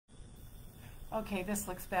Okay, this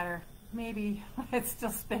looks better. Maybe it's still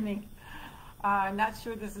spinning. Not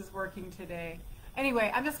sure this is working today. Anyway,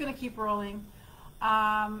 I'm just going to keep rolling.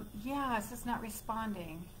 Yeah, it's just not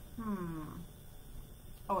responding.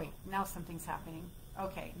 Oh wait, now something's happening.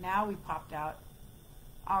 Okay, now we popped out.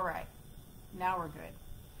 All right, now we're good.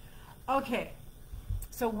 Okay,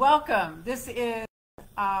 so welcome. This is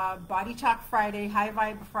Body Talk Friday, High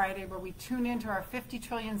Vibe Friday, where we tune into our 50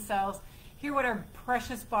 trillion cells, hear what our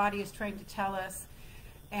precious body is trying to tell us.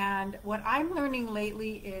 And what I'm learning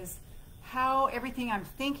lately is how everything I'm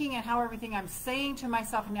thinking and how everything I'm saying to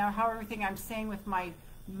myself now, how everything I'm saying with my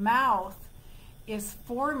mouth is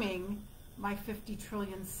forming my 50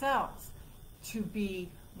 trillion cells to be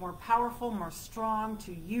more powerful, more strong,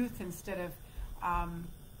 to youth instead of,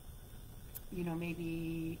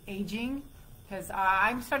 maybe aging. Because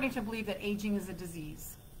I'm starting to believe that aging is a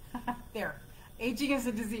disease. Aging is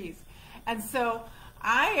a disease. And so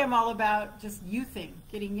I am all about just youthing,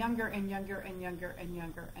 getting younger and younger and younger and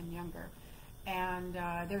younger and younger. And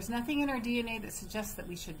there's nothing in our DNA that suggests that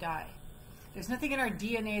we should die. There's nothing in our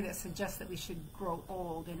DNA that suggests that we should grow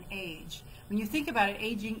old and age. When you think about it,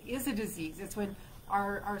 aging is a disease. It's when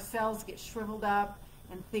our cells get shriveled up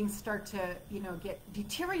and things start to,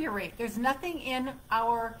 deteriorate. There's nothing in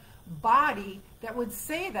our body that would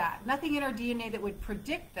say that. Nothing in our DNA that would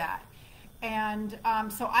predict that. And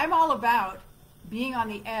so I'm all about being on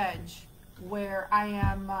the edge where I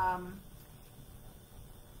am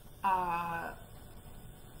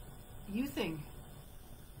youthing.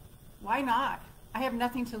 Why not? I have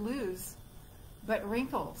nothing to lose but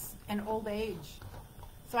wrinkles and old age.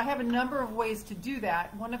 So I have a number of ways to do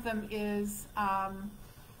that. One of them is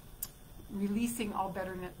releasing all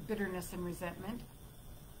bitterness and resentment.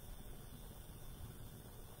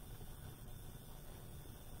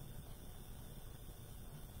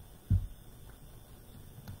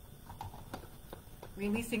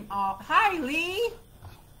 Releasing all... Hi, Lee!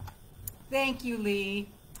 Thank you, Lee.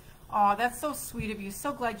 Oh, that's so sweet of you.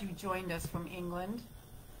 So glad you joined us from England.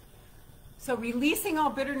 So releasing all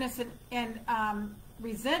bitterness and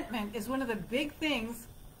resentment is one of the big things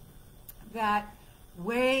that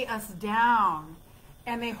weigh us down,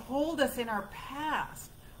 and they hold us in our past.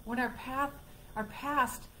 When our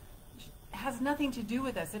past has nothing to do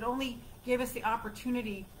with us. It only gave us the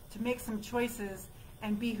opportunity to make some choices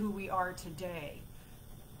and be who we are today.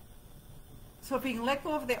 So if we can let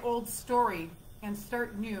go of the old story and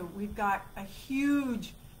start new, we've got a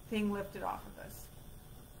huge thing lifted off of us.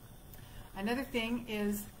 Another thing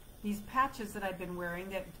is these patches that I've been wearing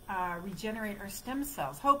that regenerate our stem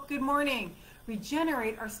cells. Hope, good morning.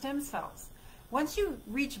 Regenerate our stem cells. Once you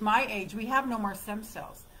reach my age, we have no more stem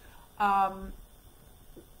cells.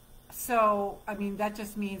 So, I mean, that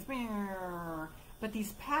just means, but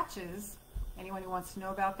these patches, anyone who wants to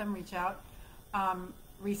know about them, reach out,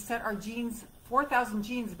 reset our genes, 4,000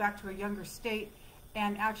 genes back to a younger state,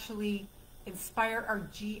 and actually inspire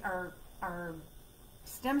our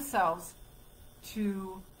stem cells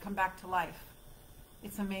to come back to life.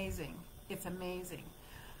 It's amazing. It's amazing.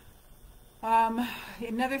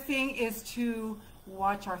 Another thing is to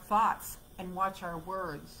watch our thoughts and watch our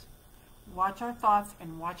words. Watch our thoughts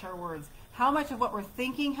and watch our words. How much of what we're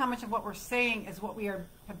thinking, how much of what we're saying is what we have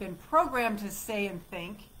been programmed to say and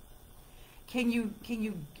think? Can you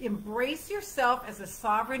embrace yourself as a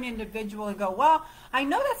sovereign individual and go, well, I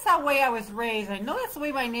know that's the way I was raised. I know that's the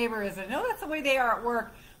way my neighbor is. I know that's the way they are at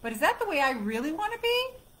work. But is that the way I really want to be?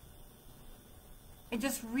 And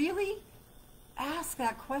just really ask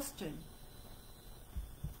that question.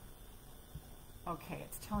 Okay,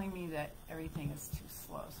 it's telling me that everything is too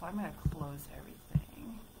slow. So I'm going to close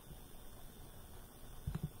everything.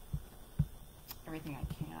 Everything I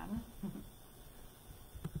can.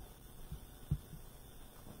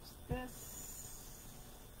 This,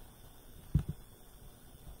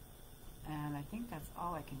 and I think that's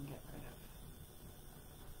all I can get rid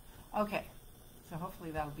of. Okay, so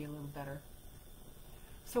hopefully that'll be a little better.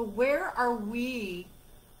 So where are we,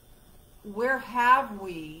 where have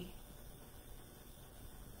we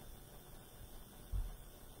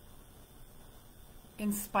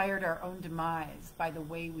inspired our own demise by the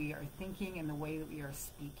way we are thinking and the way that we are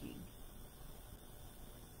speaking?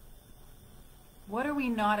 What are we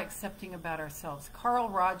not accepting about ourselves? Carl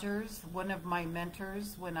Rogers, one of my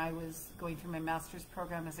mentors when I was going through my master's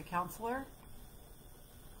program as a counselor,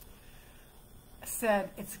 said,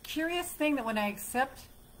 it's a curious thing that when I accept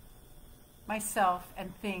myself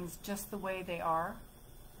and things just the way they are,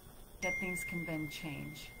 that things can then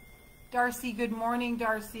change. Darcy, good morning,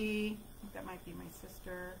 Darcy. I think that might be my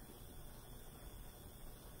sister.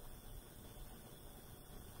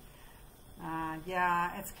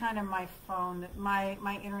 Yeah, it's kind of my phone,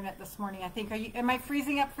 my internet this morning. I think, am I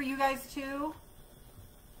freezing up for you guys too?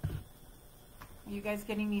 Are you guys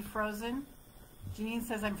getting me frozen? Janine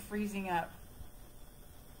says I'm freezing up.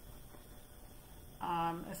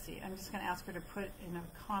 Let's see, I'm just going to ask her to put in a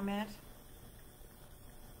comment.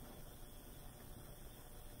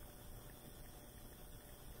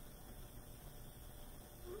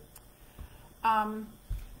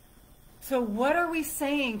 So what are we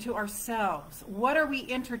saying to ourselves? What are we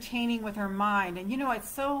entertaining with our mind? And you know, it's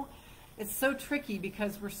so tricky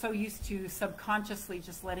because we're so used to subconsciously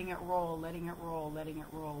just letting it roll, letting it roll, letting it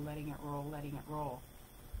roll, letting it roll, letting it roll.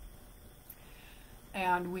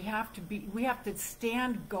 And we have to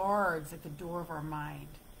stand guards at the door of our mind.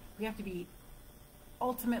 We have to be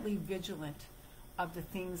ultimately vigilant of the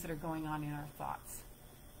things that are going on in our thoughts.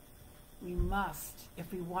 We must,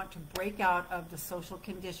 if we want to break out of the social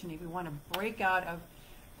conditioning, if we want to break out of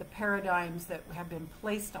the paradigms that have been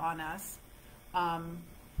placed on us,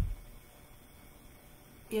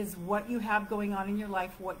 is what you have going on in your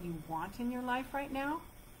life what you want in your life right now?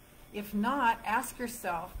 If not, ask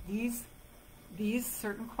yourself these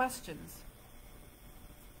certain questions.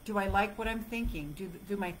 Do I like what I'm thinking?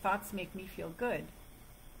 Do my thoughts make me feel good?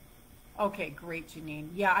 Okay, great, Janine.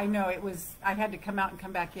 Yeah, I know I had to come out and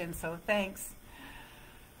come back in, so thanks.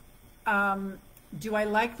 Do I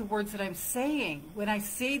like the words that I'm saying? When I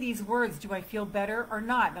say these words, do I feel better or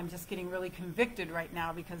not? I'm just getting really convicted right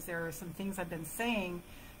now because there are some things I've been saying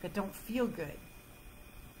that don't feel good.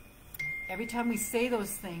 Every time we say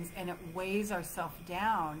those things and it weighs ourselves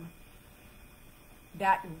down,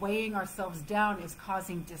 that weighing ourselves down is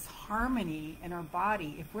causing disharmony in our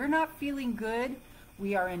body. If we're not feeling good,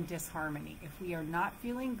 we are in disharmony. If we are not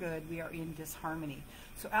feeling good, we are in disharmony.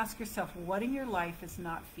 So ask yourself, what in your life is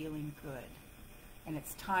not feeling good? And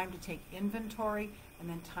it's time to take inventory and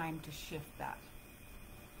then time to shift that.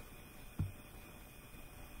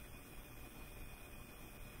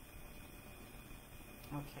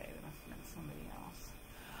 Okay, that must have been somebody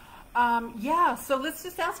else. Yeah, so let's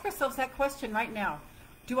just ask ourselves that question right now.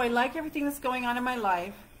 Do I like everything that's going on in my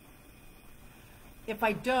life? If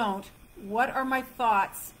I don't, what are my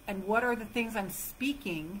thoughts and what are the things I'm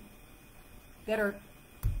speaking that are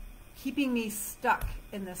keeping me stuck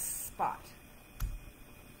in this spot?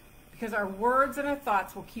 Because our words and our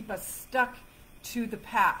thoughts will keep us stuck to the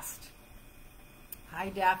past. Hi,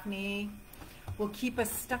 Daphne. Will keep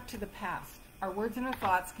us stuck to the past. Our words and our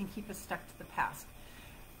thoughts can keep us stuck to the past.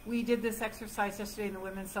 We did this exercise yesterday in the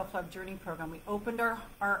Women's Self-Love Journey program. We opened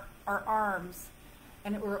our arms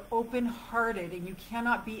and we're open-hearted, and you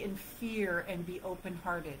cannot be in fear and be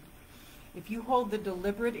open-hearted. If you hold the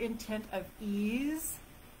deliberate intent of ease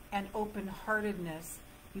and open-heartedness,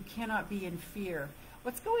 you cannot be in fear.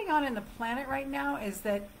 What's going on in the planet right now is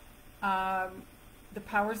that the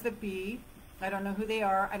powers that be, I don't know who they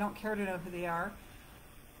are, I don't care to know who they are,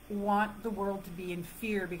 want the world to be in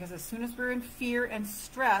fear, because as soon as we're in fear and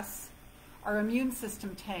stress, our immune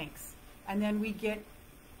system tanks, and then we get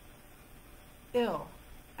ill,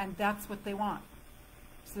 and that's what they want,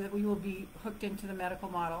 so that we will be hooked into the medical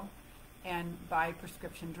model and buy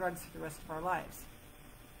prescription drugs for the rest of our lives.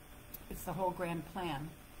 It's the whole grand plan.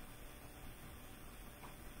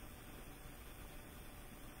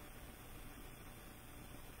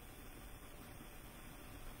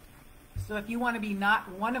 So if you want to be not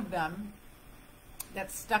one of them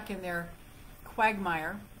that's stuck in their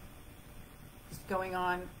quagmire, just going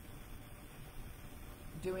on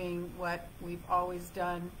doing what we've always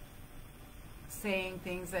done, saying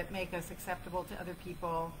things that make us acceptable to other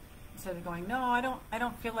people, instead of going, no, I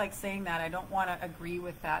don't feel like saying that. I don't want to agree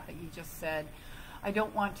with that you just said. I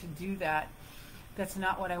don't want to do that. That's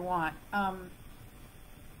not what I want.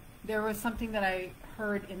 There was something that I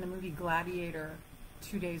heard in the movie Gladiator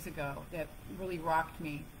 2 days ago that really rocked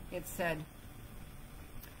me. It said,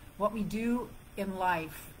 what we do in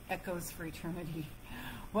life echoes for eternity.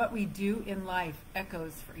 What we do in life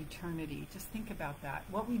echoes for eternity. Just think about that.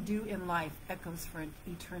 What we do in life echoes for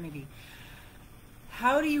eternity.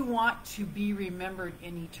 How do you want to be remembered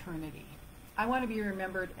in eternity? I want to be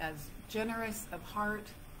remembered as generous of heart,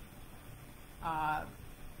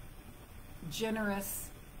 generous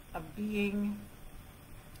of being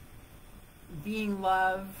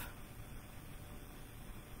love,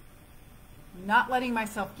 not letting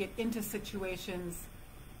myself get into situations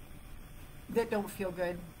that don't feel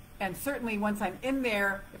good, and certainly once I'm in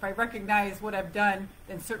there, if I recognize what I've done,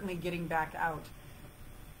 then certainly getting back out.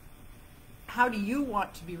 How do you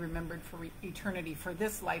want to be remembered for eternity, for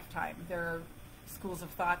this lifetime? There are schools of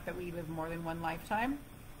thought that we live more than one lifetime,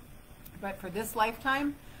 but for this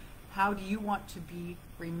lifetime, How do you want to be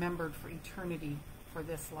remembered for eternity, for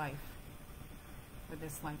this life, for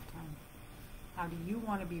this lifetime? How do you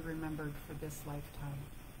want to be remembered for this lifetime?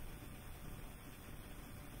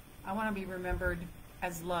 I want to be remembered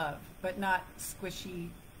as love, but not squishy,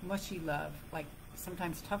 mushy love, like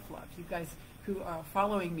sometimes tough love. You guys who are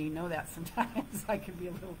following me know that sometimes I can be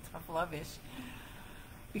a little tough love-ish.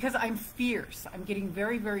 Because I'm fierce. I'm getting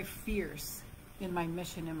very, very fierce in my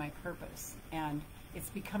mission and my purpose. And it's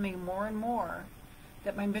becoming more and more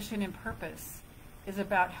that my mission and purpose is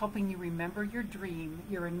about helping you remember your dream,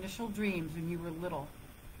 your initial dreams when you were little,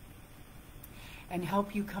 and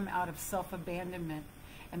help you come out of self-abandonment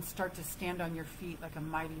and start to stand on your feet like a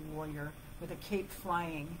mighty warrior with a cape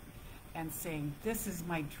flying and saying, this is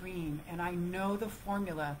my dream, and I know the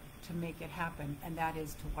formula to make it happen, and that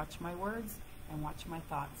is to watch my words and watch my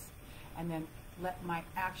thoughts, and then let my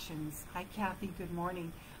actions, hi Kathy, good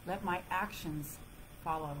morning, let my actions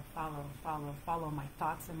follow my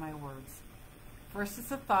thoughts and my words. First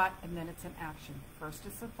it's a thought, and then it's an action. First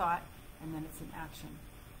it's a thought, and then it's an action.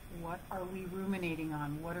 What are we ruminating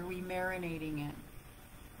on? What are we marinating in?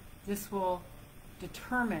 This will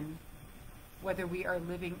determine whether we are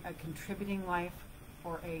living a contributing life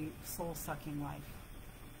or a soul-sucking life.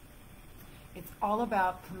 It's all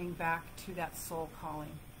about coming back to that soul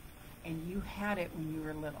calling. And you had it when you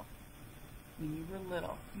were little. When you were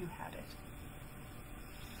little, you had it.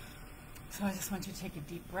 So I just want you to take a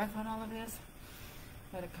deep breath on all of this.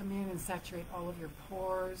 Let it come in and saturate all of your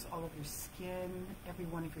pores, all of your skin, every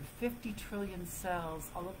one of your 50 trillion cells,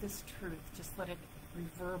 all of this truth. Just let it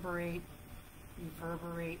reverberate,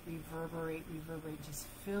 reverberate, reverberate, reverberate. Just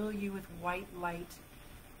fill you with white light,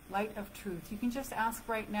 light of truth. You can just ask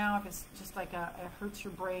right now if it's just like it hurts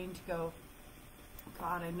your brain to go,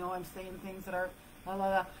 God, I know I'm saying things that are la la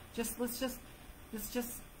la. Let's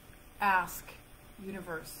just ask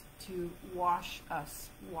universe to wash us,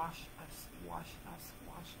 wash us, wash us,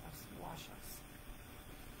 wash us, wash us.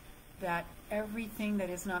 That everything that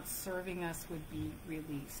is not serving us would be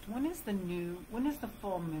released. When is the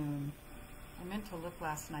full moon? I meant to look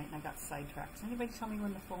last night and I got sidetracked. Does anybody tell me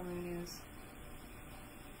when the full moon is?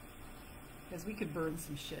 Because we could burn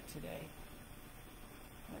some shit today.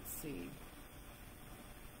 Let's see.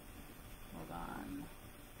 Hold on.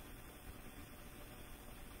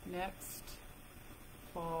 Next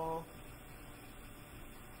full.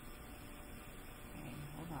 Okay,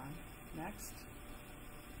 hold on. Next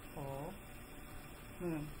full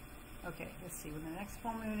moon. Okay, let's see when the next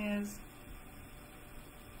full moon is.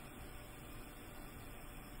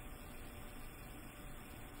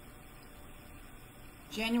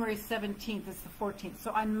 January 17th is the 14th.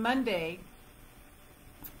 So on Monday,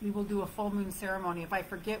 we will do a full moon ceremony. If I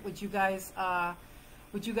forget, would you guys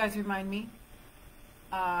remind me?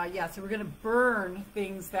 Yeah, so we're going to burn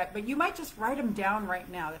things but you might just write them down right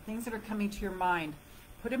now, the things that are coming to your mind.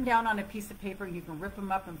 Put them down on a piece of paper. You can rip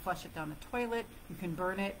them up and flush it down the toilet. You can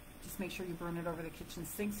burn it. Just make sure you burn it over the kitchen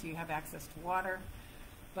sink so you have access to water.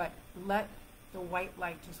 But let the white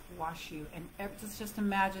light just wash you. And just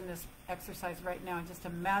imagine this exercise right now. And just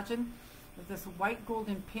imagine that this white, gold,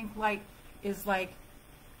 and pink light is like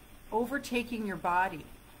overtaking your body.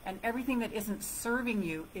 And everything that isn't serving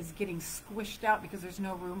you is getting squished out because there's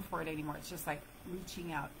no room for it anymore. It's just like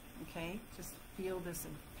reaching out, okay? Just feel this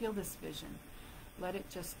and feel this vision. Let it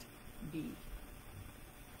just be.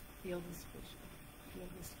 Feel this vision. Feel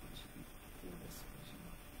this vision. Feel this vision.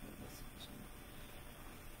 Feel this vision.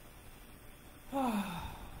 Oh.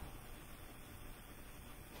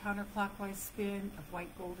 Counterclockwise spin of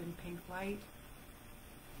white, gold, and pink light.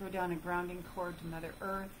 Throw down a grounding cord to Mother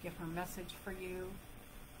Earth. Give her a message for you.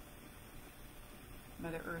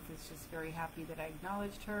 Mother Earth is just very happy that I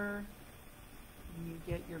acknowledged her. When you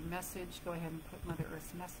get your message, go ahead and put Mother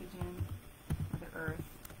Earth's message in. Mother Earth.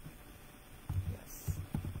 Yes.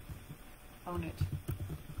 Own it.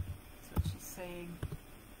 That's what she's saying.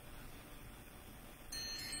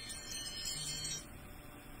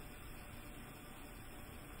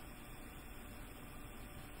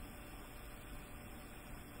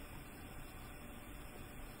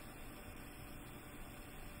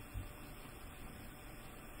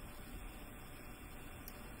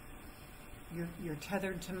 You're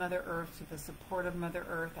tethered to Mother Earth, to the support of Mother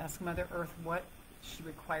Earth. Ask Mother Earth what she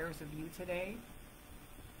requires of you today.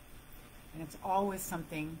 And it's always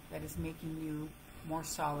something that is making you more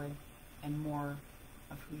solid and more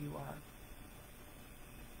of who you are.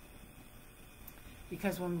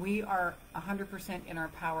 Because when we are 100% in our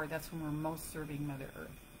power, that's when we're most serving Mother Earth.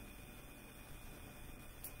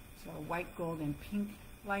 So white, gold, and pink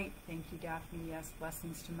light. Thank you, Daphne. Yes,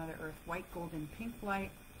 blessings to Mother Earth. White, gold, and pink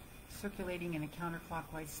light. circulating in a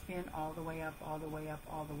counterclockwise spin all the way up, all the way up,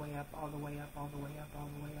 all the way up, all the way up, all the way up, all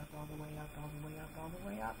the way up, all the way up, all the way up, all the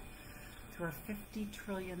way up, through our 50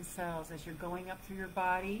 trillion cells. As you're going up through your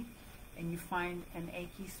body and you find an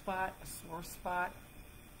achy spot, a sore spot,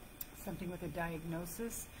 something with a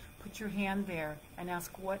diagnosis, put your hand there and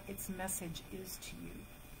ask what its message is to you.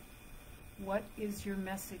 What is your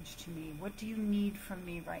message to me? What do you need from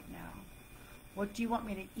me right now? What do you want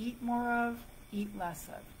me to eat more of? Eat less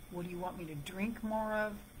of. What do you want me to drink more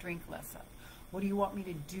of? Drink less of. What do you want me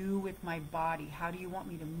to do with my body? How do you want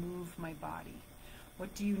me to move my body?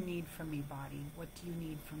 What do you need from me, body? What do you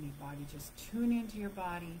need from me, body? Just tune into your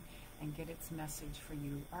body and get its message for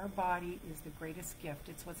you. Our body is the greatest gift.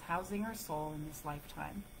 It's what's housing our soul in this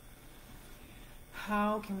lifetime.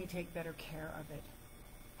 How can we take better care of it?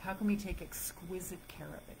 How can we take exquisite care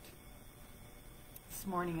of it? This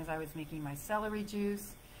morning as I was making my celery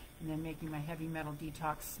juice and then making my heavy metal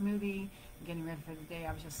detox smoothie and getting ready for the day,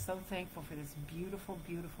 I was just so thankful for this beautiful,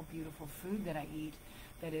 beautiful, beautiful food that I eat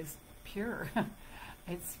that is pure.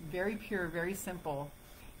 It's very pure, very simple,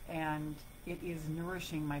 and it is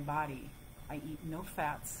nourishing my body. I eat no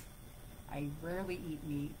fats. I rarely eat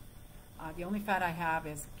meat. The only fat I have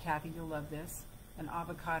is, Kathy, you'll love this, an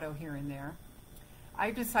avocado here and there.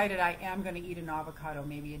 I've decided I am going to eat an avocado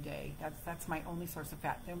maybe a day. That's my only source of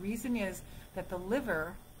fat. The reason is that the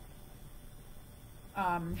liver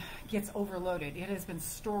gets overloaded. It has been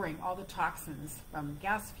storing all the toxins from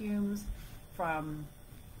gas fumes, from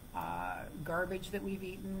garbage that we've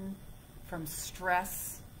eaten, from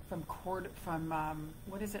stress, from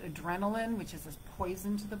what is it, adrenaline, which is this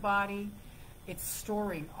poison to the body. It's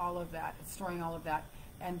storing all of that. It's storing all of that.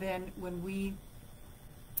 And then when we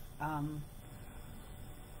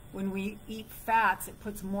eat fats, it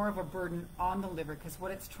puts more of a burden on the liver, because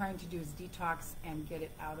what it's trying to do is detox and get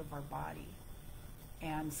it out of our body.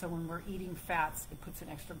 And so when we're eating fats, it puts an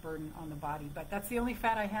extra burden on the body. But that's the only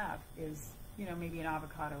fat I have is, maybe an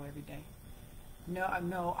avocado every day.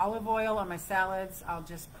 No olive oil on my salads. I'll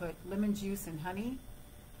just put lemon juice and honey.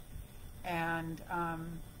 And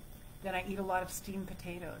then I eat a lot of steamed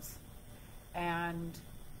potatoes and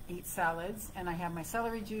eat salads. And I have my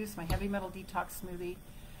celery juice, my heavy metal detox smoothie.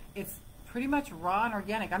 It's pretty much raw and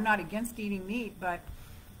organic. I'm not against eating meat, but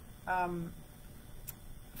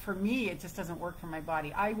for me, it just doesn't work for my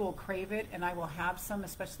body. I will crave it, and I will have some,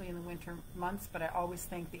 especially in the winter months, but I always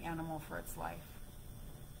thank the animal for its life.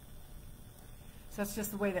 So that's just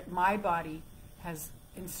the way that my body has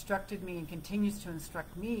instructed me and continues to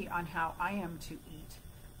instruct me on how I am to eat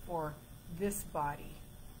for this body.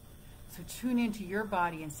 So tune into your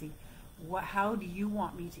body and see, how do you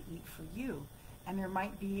want me to eat for you? And there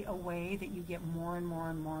might be a way that you get more and more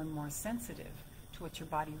and more and more sensitive to what your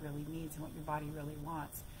body really needs and what your body really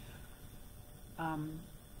wants.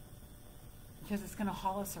 Because it's going to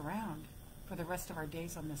haul us around for the rest of our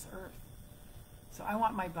days on this earth. So I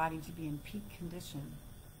want my body to be in peak condition.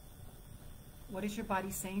 What is your body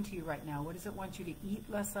saying to you right now? What does it want you to eat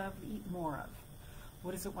less of, eat more of?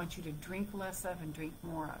 What does it want you to drink less of and drink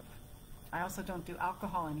more of? I also don't do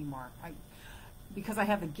alcohol anymore. Because I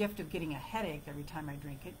have the gift of getting a headache every time I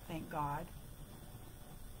drink it, thank God.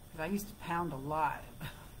 Because I used to pound a lot.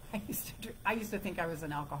 I used to think I was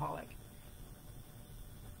an alcoholic.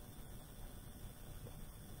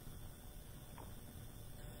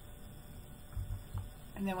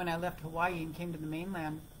 And then when I left Hawaii and came to the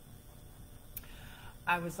mainland,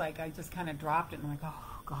 I was like, I just kind of dropped it. And I'm like,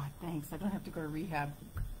 oh, God, thanks. I don't have to go to rehab.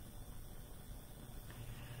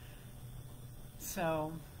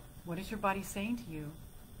 So what is your body saying to you?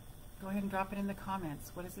 Go ahead and drop it in the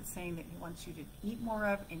comments. What is it saying that it wants you to eat more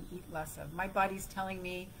of and eat less of? My body's telling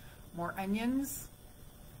me more onions.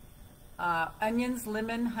 Onions,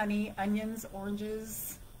 lemon, honey, onions,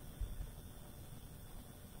 oranges.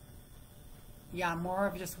 Yeah, more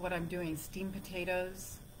of just what I'm doing. Steamed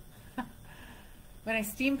potatoes. When I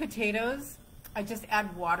steam potatoes, I just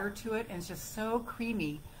add water to it, and it's just so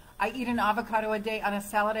creamy. I eat an avocado a day. On a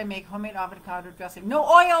salad, I make homemade avocado dressing. No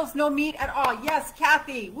oils, no meat at all. Yes,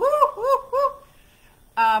 Kathy. Woo, woo,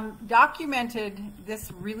 woo. Documented, this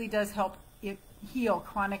really does help heal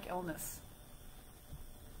chronic illness.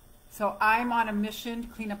 So I'm on a mission to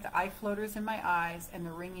clean up the eye floaters in my eyes and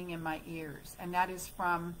the ringing in my ears. And that is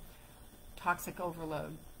from toxic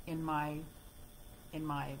overload in my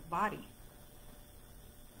body.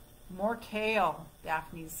 More kale,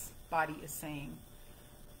 Daphne's body is saying.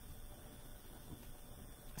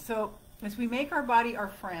 So as we make our body our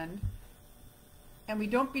friend, and we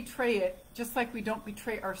don't betray it, just like we don't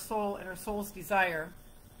betray our soul and our soul's desire,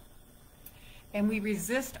 and we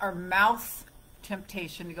resist our mouth's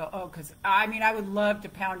temptation to go, oh, because I mean, I would love to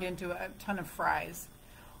pound into a ton of fries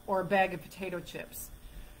or a bag of potato chips.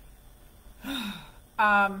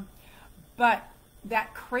 But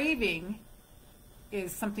that craving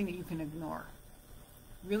is something that you can ignore.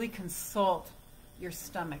 Really consult your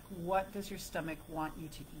stomach. What does your stomach want you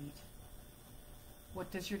to eat?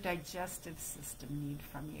 What does your digestive system need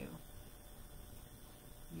from you?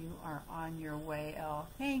 You are on your way, Elle.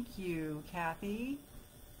 Thank you, Kathy.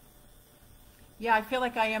 Yeah, I feel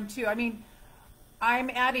like I am too. I mean, I'm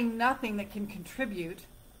adding nothing that can contribute.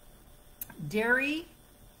 Dairy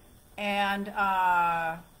and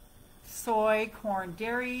soy, corn,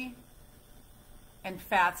 dairy, and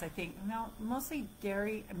fats, I think. No, mostly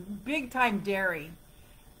dairy, big time dairy.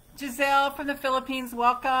 Giselle from the Philippines,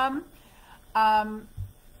 welcome.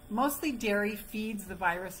 Mostly dairy feeds the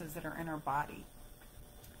viruses that are in our body.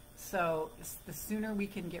 So the sooner we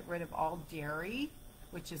can get rid of all dairy,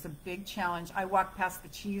 which is a big challenge. I walk past the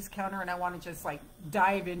cheese counter and I want to just like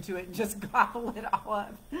dive into it and just gobble it all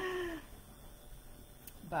up.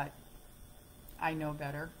 But I know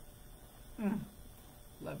better.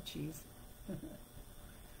 Love cheese. I'm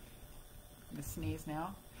gonna sneeze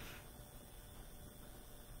now.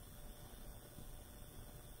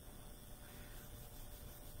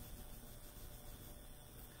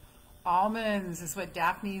 Almonds is what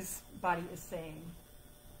Daphne's body is saying.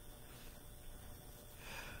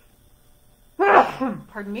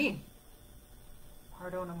 Pardon me.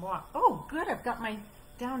 Pardonnez-moi. Oh, good. I've got my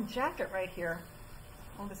down jacket right here.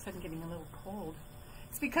 All of a sudden getting a little cold.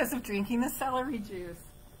 It's because of drinking the celery juice.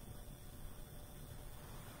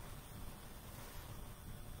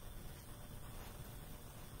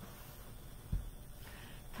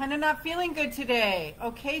 Kind of not feeling good today.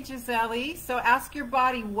 Okay, Giselle. So ask your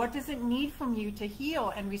body, what does it need from you to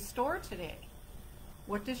heal and restore today?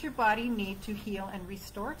 What does your body need to heal and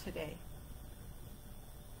restore today?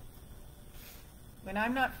 When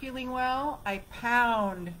I'm not feeling well, I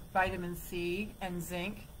pound vitamin C and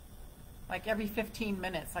zinc. Like every 15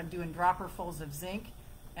 minutes, I'm doing dropperfuls of zinc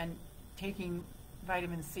and taking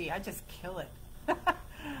vitamin C. I just kill it.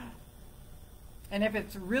 And if it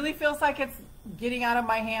really feels like it's getting out of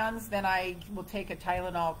my hands, then I will take a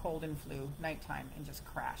Tylenol cold and flu nighttime and just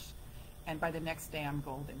crash. And by the next day, I'm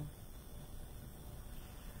golden.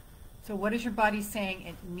 So what is your body saying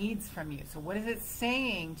it needs from you? So what is it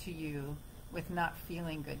saying to you with not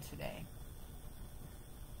feeling good today?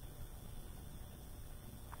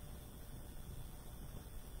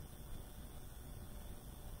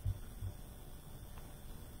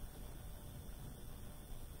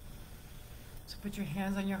 So put your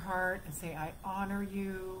hands on your heart and say, I honor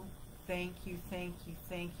you. Thank you, thank you,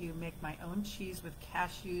 thank you. Make my own cheese with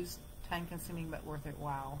cashews. Time consuming but worth it.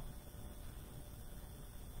 Wow.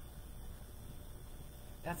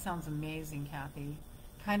 That sounds amazing, Kathy.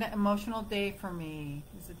 Kind of emotional day for me.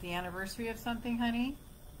 Is it the anniversary of something, honey?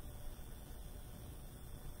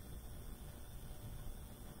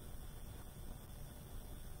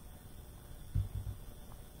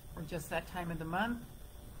 Or just that time of the month?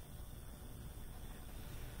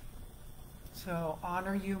 So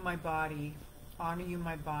honor you, my body. Honor you,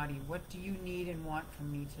 my body. What do you need and want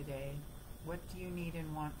from me today? What do you need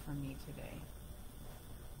and want from me today?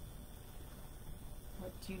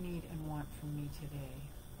 What do you need and want from me today?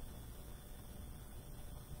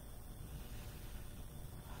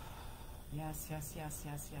 Yes, yes, yes,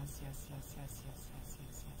 yes, yes, yes, yes, yes, yes, yes, yes, yes,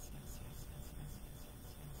 yes, yes, yes, yes, yes, yes.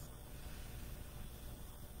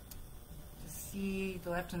 Just see the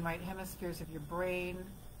left and right hemispheres of your brain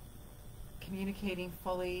communicating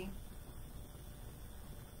fully,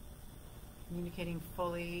 communicating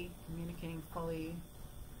fully, communicating fully.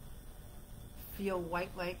 Feel white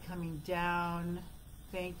light coming down.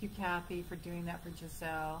 Thank you, Kathy, for doing that for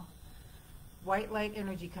Giselle. White light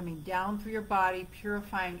energy coming down through your body,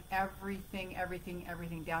 purifying everything, everything,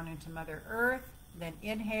 everything down into Mother Earth. Then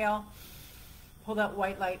inhale, pull that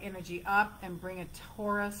white light energy up and bring a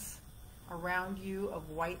torus around you of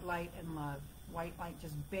white light and love. White light,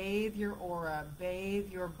 just bathe your aura, bathe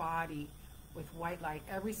your body with white light.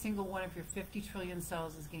 Every single one of your 50 trillion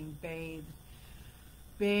cells is getting bathed,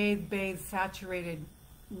 bathed, saturated,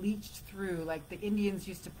 leached through. Like the Indians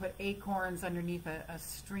used to put acorns underneath a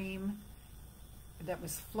stream that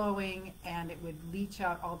was flowing, and it would leach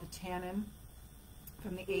out all the tannin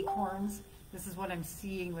from the acorns. This is what I'm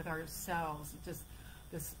seeing with our cells. Just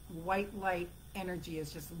this white light energy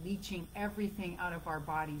is just leaching everything out of our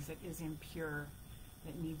bodies that is impure,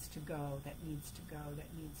 that needs to go, that needs to go, that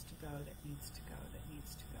needs to go, that needs to go, that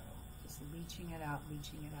needs to go. Just leaching it out,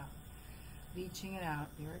 leaching it out. Reaching it out.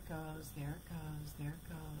 There it goes, there it goes, there it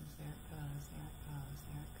goes, there it goes, there it goes,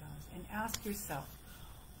 there it goes. And ask yourself,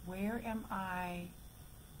 where am I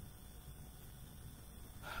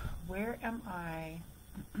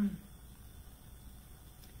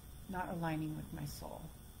not aligning with my soul?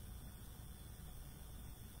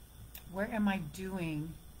 Where am I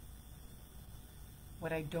doing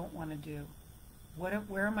what I don't want to do?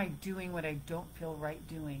 Where am I doing what I don't feel right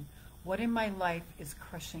doing? What in my life is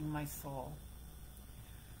crushing my soul?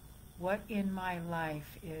 What in my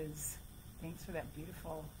life is, thanks for that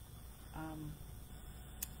beautiful, what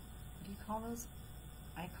do you call those?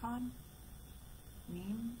 Icon?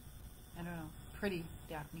 Meme? I don't know. Pretty,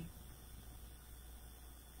 Daphne.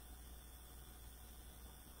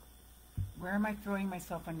 Where am I throwing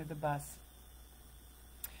myself under the bus?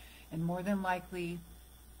 And more than likely,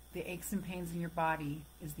 the aches and pains in your body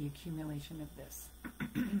is the accumulation of this.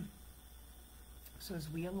 So as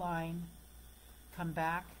we align, come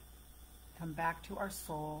back to our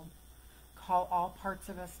soul, call all parts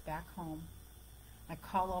of us back home. I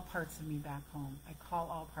call all parts of me back home. I call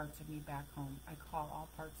all parts of me back home. I call all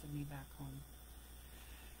parts of me back home.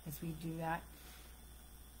 As we do that,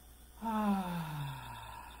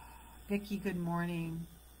 Vicki, good morning.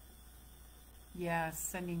 Yes,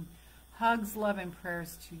 sending hugs, love, and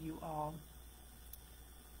prayers to you all.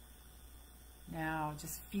 Now,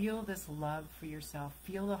 just feel this love for yourself.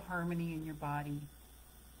 Feel the harmony in your body.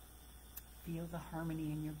 Feel the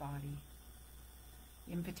harmony in your body.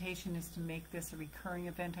 The invitation is to make this a recurring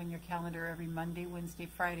event on your calendar every Monday, Wednesday,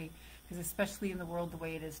 Friday, because especially in the world the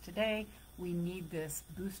way it is today, we need this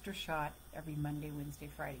booster shot every Monday, Wednesday,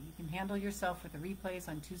 Friday. You can handle yourself with the replays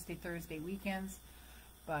on Tuesday, Thursday, weekends,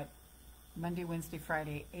 but Monday, Wednesday,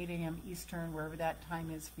 Friday, 8 a.m. Eastern, wherever that time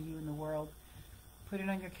is for you in the world, put it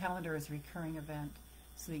on your calendar as a recurring event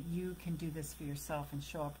so that you can do this for yourself and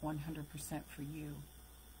show up 100% for you.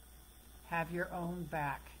 Have your own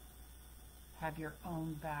back. Have your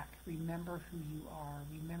own back. Remember who you are.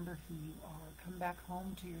 Remember who you are. Come back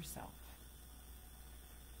home to yourself.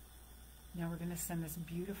 Now we're going to send this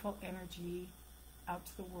beautiful energy out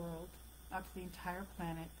to the world, out to the entire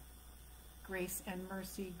planet. Grace and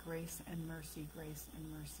mercy, grace and mercy, grace and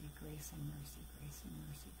mercy, grace and mercy, grace and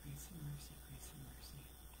mercy, grace and mercy, grace and mercy.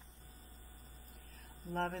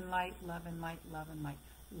 Love and light, love and light, love and light.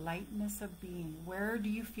 Lightness of being. Where do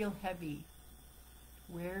you feel heavy?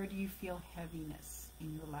 Where do you feel heaviness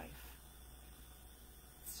in your life?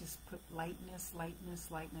 Let's just put lightness, lightness,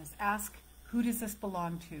 lightness. Ask, who does this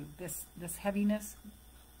belong to? This heaviness,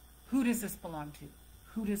 who does this belong to?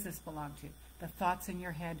 Who does this belong to? The thoughts in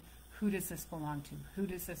your head, who does this belong to? Who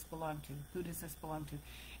does this belong to? Who does this belong to?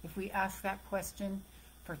 If we ask that question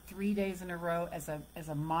for 3 days in a row as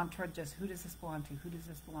a mantra, just who does this belong to? Who does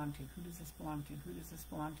this belong to? Who does this belong to? Who does this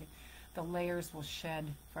belong to? The layers will shed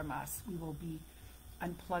from us. We will be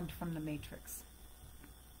unplugged from the matrix.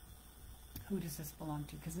 Who does this belong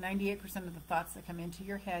to? Because 98% of the thoughts that come into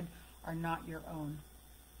your head are not your own.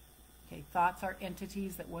 Okay, thoughts are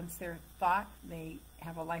entities that once they're thought, they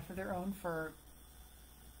have a life of their own for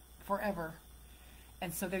forever.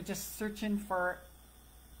 And so they're just searching for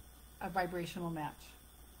a vibrational match.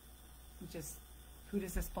 Just, who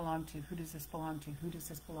does this belong to? Who does this belong to? Who does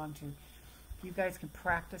this belong to? You guys can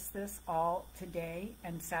practice this all today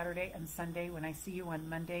and Saturday and Sunday. When I see you on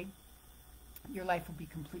Monday, your life will be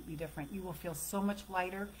completely different. You will feel so much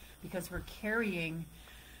lighter because we're carrying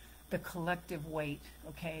the collective weight,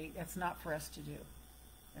 okay? That's not for us to do.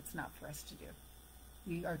 That's not for us to do.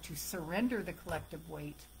 We are to surrender the collective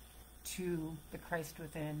weight to the Christ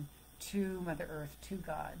within, to Mother Earth, to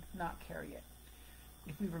God, not carry it.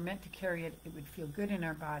 If we were meant to carry it, it would feel good in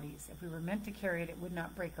our bodies. If we were meant to carry it, it would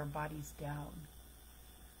not break our bodies down.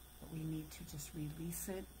 But we need to just release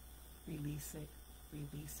it, release it,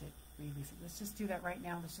 release it, release it. Let's just do that right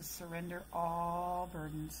now. Let's just surrender all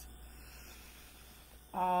burdens.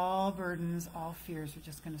 All burdens, all fears. We're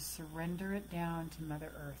just going to surrender it down to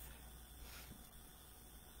Mother Earth.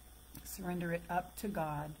 Surrender it up to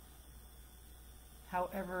God,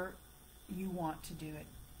 however you want to do it.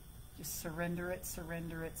 Just surrender it,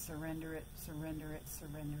 surrender it, surrender it, surrender it,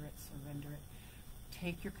 surrender it, surrender it.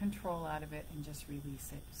 Take your control out of it and just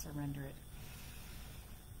release it. Surrender it.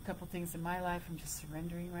 A couple things in my life I'm just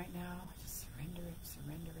surrendering right now. Just surrender it,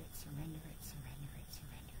 surrender it, surrender it, surrender it,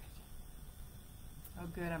 surrender it. Oh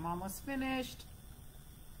good, I'm almost finished.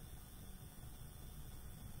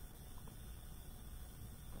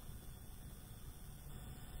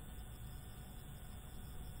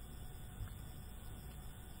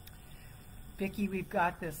 Vicki, we've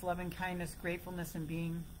got this. Loving kindness, gratefulness, and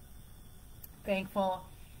being thankful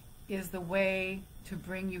is the way to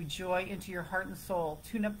bring you joy into your heart and soul.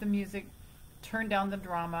 Tune up the music, turn down the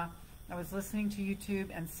drama. I was listening to YouTube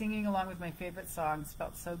and singing along with my favorite songs.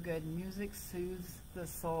 Felt so good. Music soothes the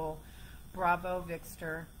soul. Bravo,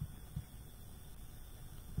 Victor.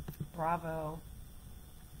 Bravo.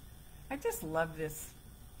 I just love this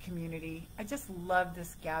community. I just love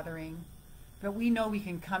this gathering. But we know we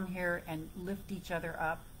can come here and lift each other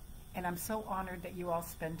up. And I'm so honored that you all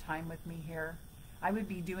spend time with me here. I would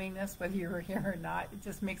be doing this whether you were here or not. It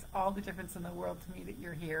just makes all the difference in the world to me that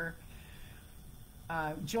you're here.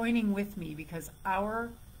 Joining with me, because our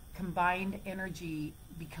combined energy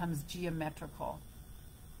becomes geometrical.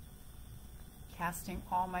 Casting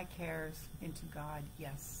all my cares into God.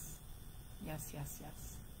 Yes. Yes, yes,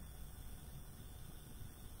 yes.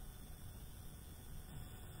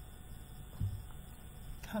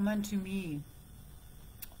 Come unto me,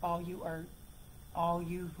 all you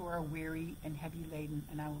who are weary and heavy laden,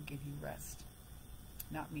 and I will give you rest.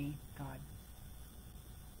 Not me, God.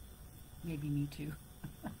 Maybe me too.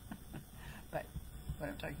 But what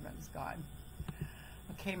I'm talking about is God.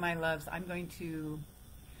 Okay, my loves, I'm going to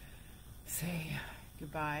say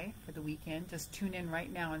goodbye for the weekend. Just tune in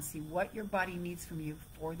right now and see what your body needs from you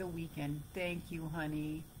for the weekend. Thank you,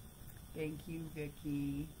 honey. Thank you,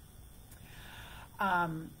 Vicky.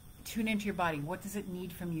 Tune into your body. What does it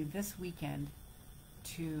need from you this weekend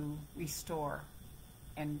to restore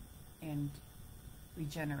and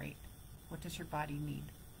regenerate? What does your body need?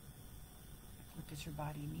 What does your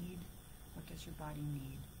body need? What does your body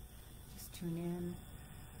need? Just tune in.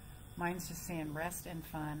 Mine's just saying rest and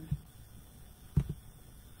fun.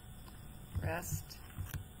 Rest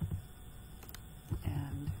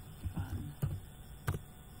and fun.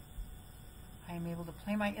 I am able to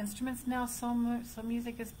play my instruments now. So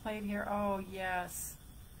music is played here. Oh, yes.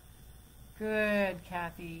 Good,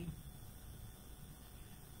 Kathy.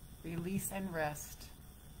 Release and rest.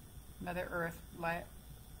 Mother Earth,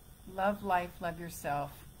 love life, love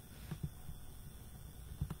yourself.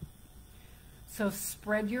 So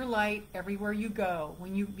spread your light everywhere you go.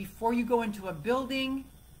 Before you go into a building,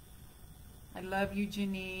 I love you,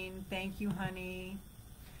 Janine. Thank you, honey.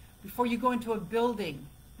 Before you go into a building,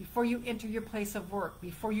 before you enter your place of work,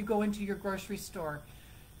 before you go into your grocery store,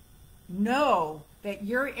 know that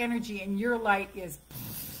your energy and your light is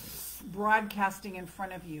broadcasting in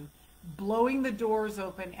front of you, blowing the doors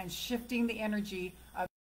open and shifting the energy of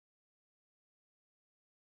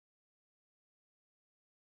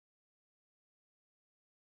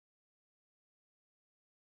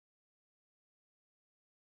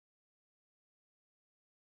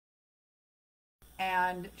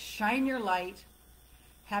and shine your light.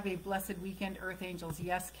 Have a blessed weekend, Earth Angels.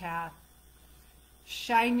 Yes, Kath.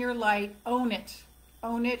 Shine your light. Own it.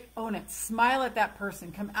 Own it. Own it. Smile at that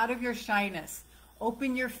person. Come out of your shyness.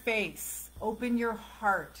 Open your face. Open your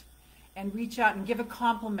heart. And reach out and give a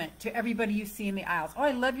compliment to everybody you see in the aisles. Oh,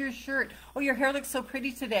 I love your shirt. Oh, your hair looks so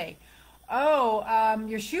pretty today. Oh,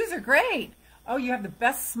 your shoes are great. Oh, you have the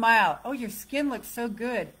best smile. Oh, your skin looks so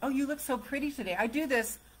good. Oh, you look so pretty today. I do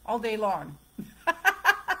this all day long.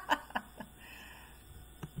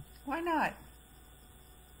 Why not?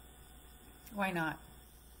 Why not?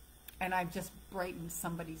 And I've just brightened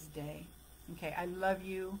somebody's day. Okay, I love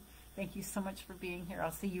you. Thank you so much for being here.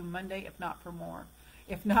 I'll see you Monday, if not for more.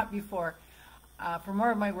 If not before. For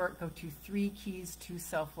more of my work, go to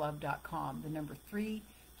 3keys2selflove.com. The number 3,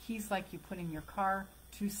 keys like you put in your car,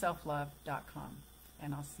 to selflove.com.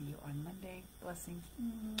 And I'll see you on Monday. Blessings.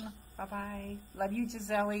 Bye-bye. Love you,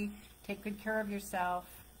 Gisele. Take good care of yourself.